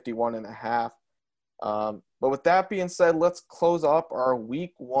over 51.5. But with that being said, let's close up our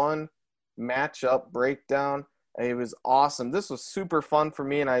week 1 matchup breakdown. It was awesome. This was super fun for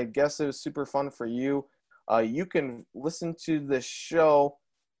me, and I guess it was super fun for you. You can listen to this show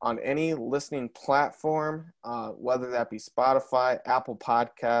on any listening platform, whether that be Spotify, Apple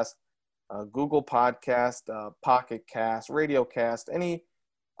Podcast, Google Podcast, Pocket Cast, Radio Cast, any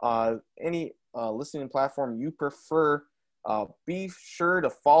listening platform you prefer. Be sure to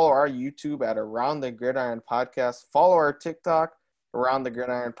follow our YouTube at Around the Gridiron Podcast. Follow our TikTok, Around the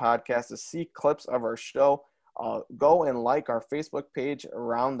Gridiron Podcast, to see clips of our show. Go and like our Facebook page,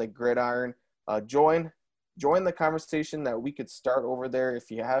 Around the Gridiron. Join the conversation that we could start over there. If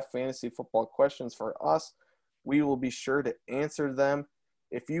you have fantasy football questions for us, we will be sure to answer them.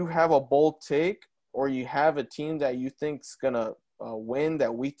 If you have a bold take or you have a team that you think's going to win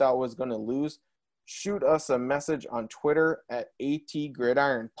that we thought was going to lose, shoot us a message on Twitter at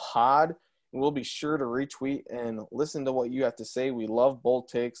ATGridironPod, and we'll be sure to retweet and listen to what you have to say. We love bold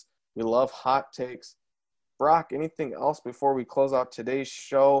takes. We love hot takes. Brock, anything else before we close out today's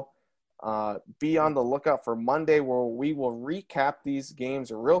show? Be on the lookout for Monday, where we will recap these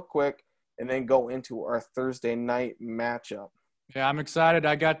games real quick and then go into our Thursday night matchup. Yeah, I'm excited.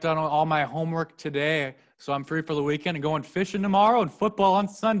 I got done all my homework today, so I'm free for the weekend and going fishing tomorrow and football on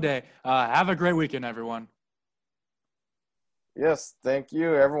Sunday. Have a great weekend, everyone. Yes, thank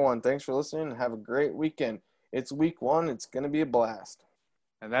you, everyone. Thanks for listening. Have a great weekend. It's week 1. It's going to be a blast.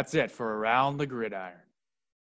 And that's it for Around the Gridiron.